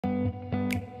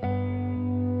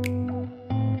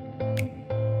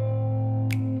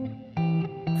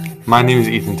My name is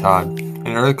Ethan Todd, and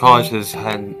early college has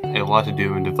had a lot to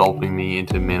do in developing me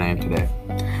into the man I am today.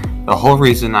 The whole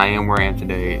reason I am where I am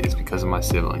today is because of my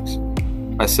siblings.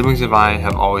 My siblings and I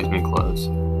have always been close,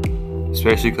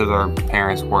 especially because our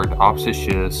parents worked opposite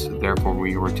shifts, therefore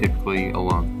we were typically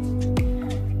alone.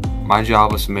 My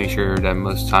job was to make sure that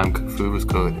most time food was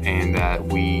cooked and that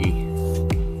we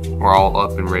were all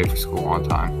up and ready for school on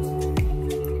time.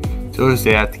 To this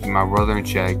day, I have to keep my brother in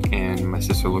check, and my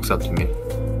sister looks up to me.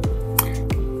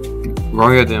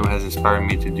 Growing up with them has inspired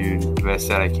me to do the best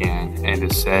that I can and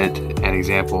to set an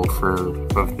example for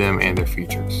both them and their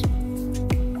futures.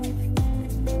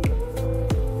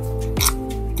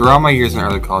 Throughout my years in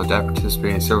early college, I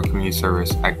participated in several community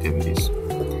service activities.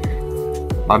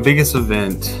 My biggest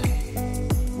event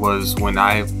was when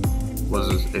I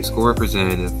was a school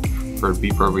representative for the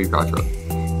B-Pro recall truck.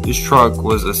 This truck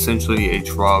was essentially a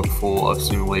truck full of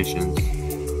simulations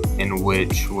in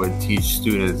which would teach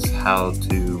students how to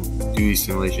do these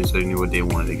simulations so they knew what they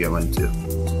wanted to go into.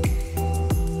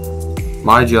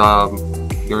 My job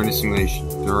during this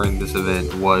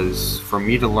event was for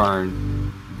me to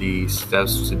learn the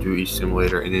steps to do each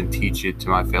simulator and then teach it to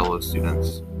my fellow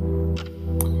students.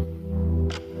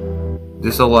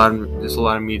 This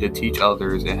allowed me to teach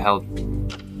others and help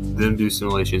them do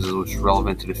simulations which was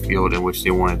relevant to the field in which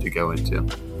they wanted to go into.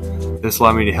 This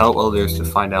allowed me to help others to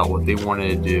find out what they wanted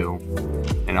to do,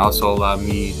 and also allowed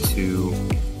me to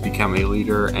become a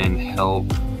leader and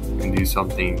help and do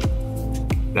something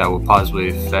that would positively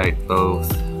affect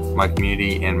both my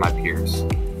community and my peers.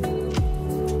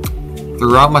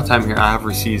 Throughout my time here, I have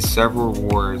received several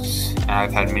awards and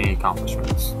I've had many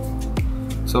accomplishments.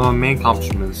 Some of my main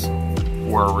accomplishments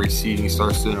were receiving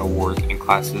Star Student Awards in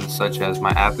classes such as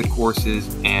my APIC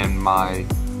courses and my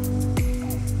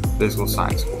physical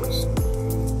science course.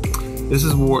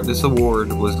 This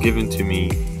award was given to me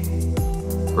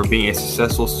for being a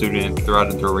successful student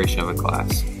throughout the duration of a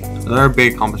class. Another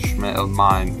big accomplishment of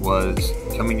mine was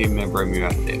becoming a member of Mu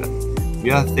Alpha Theta.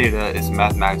 Mu Alpha Theta is a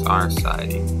mathematics honor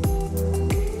society.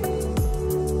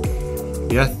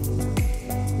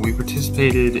 We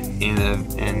participated in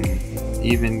and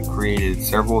even created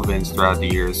several events throughout the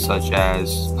years, such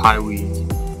as Pi Week,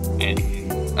 and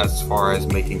as far as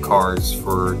making cards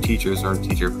for teachers or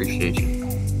teacher appreciation.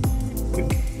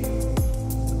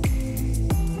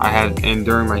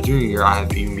 During my junior year, I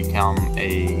have even become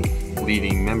a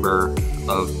leading member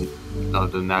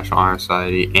of the National Honor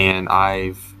Society, and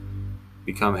I've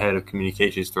become head of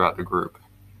communications throughout the group.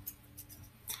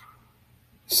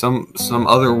 Some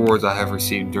other awards I have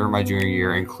received during my junior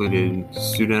year included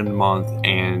Student of the Month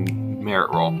and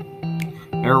Merit Roll.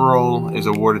 Merit Roll is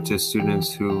awarded to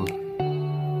students who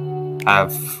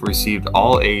have received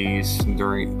all A's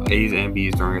and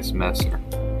B's during a semester.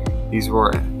 These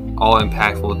were all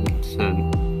impactful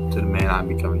to the man I'm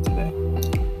becoming today.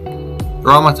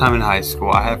 Throughout my time in high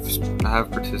school, I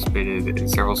have participated in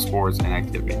several sports and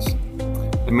activities.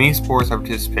 The main sports I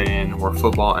participated in were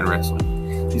football and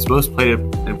wrestling. These both played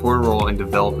an important role in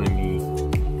developing me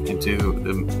into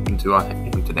who I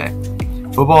am today.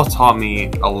 Football taught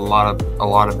me a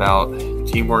lot about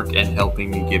teamwork and helping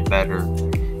me get better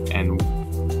and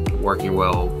working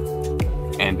well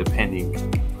and depending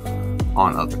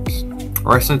on others.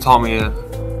 Wrestling taught me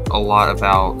a lot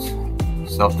about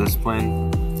self-discipline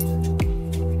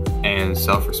and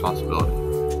self-responsibility.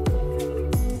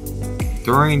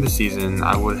 During the season,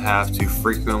 I would have to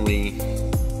frequently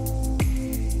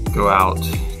go out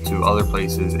to other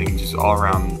places and just all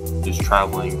around just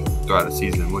traveling throughout the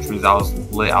season, which means I was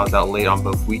out late on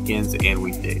both weekends and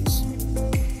weekdays.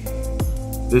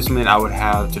 This meant I would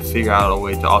have to figure out a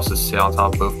way to also stay on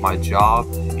top of both my job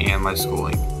and my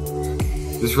schooling.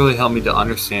 This really helped me to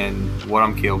understand what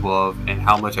I'm capable of and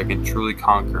how much I can truly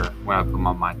conquer when I put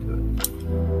my mind to it.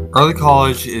 Early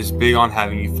college is big on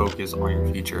having you focus on your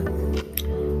future.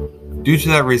 Due to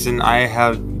that reason, I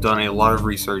have done a lot of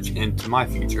research into my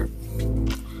future.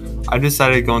 I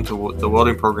decided to go into the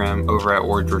welding program over at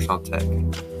Georgetown Tech.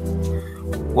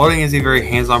 Welding is a very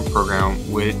hands-on program,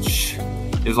 which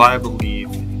is why I believe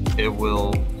it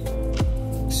will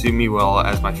suit me well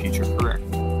as my future career.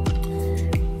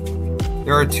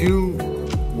 There are two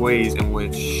ways in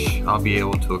which I'll be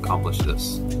able to accomplish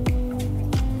this.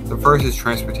 The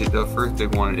first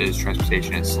big one is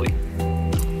transportation and sleep.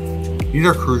 These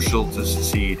are crucial to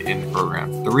succeed in the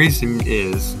program. The reason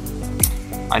is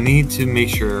I need to make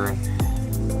sure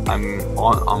I'm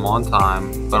on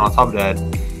time, but on top of that,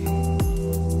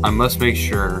 I must make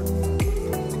sure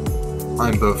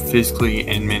I'm both physically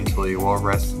and mentally well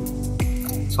rested,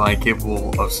 so I'm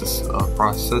capable of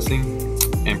processing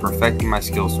and perfecting my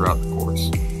skills throughout the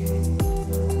course.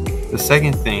 The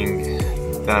second thing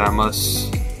that I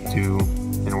must do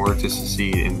in order to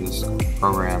succeed in this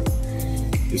program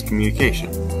is communication.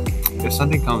 If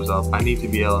something comes up, I need to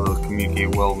be able to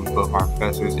communicate well with both my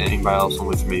professors and anybody else in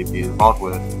which may be involved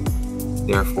with.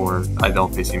 Therefore, I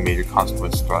don't face any major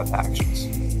consequences throughout the actions.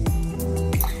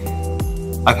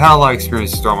 I've had a lot of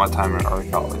experiences throughout my time at early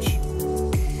college,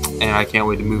 and I can't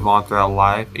wait to move on throughout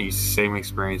life and use the same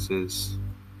experiences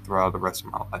throughout the rest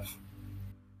of my life.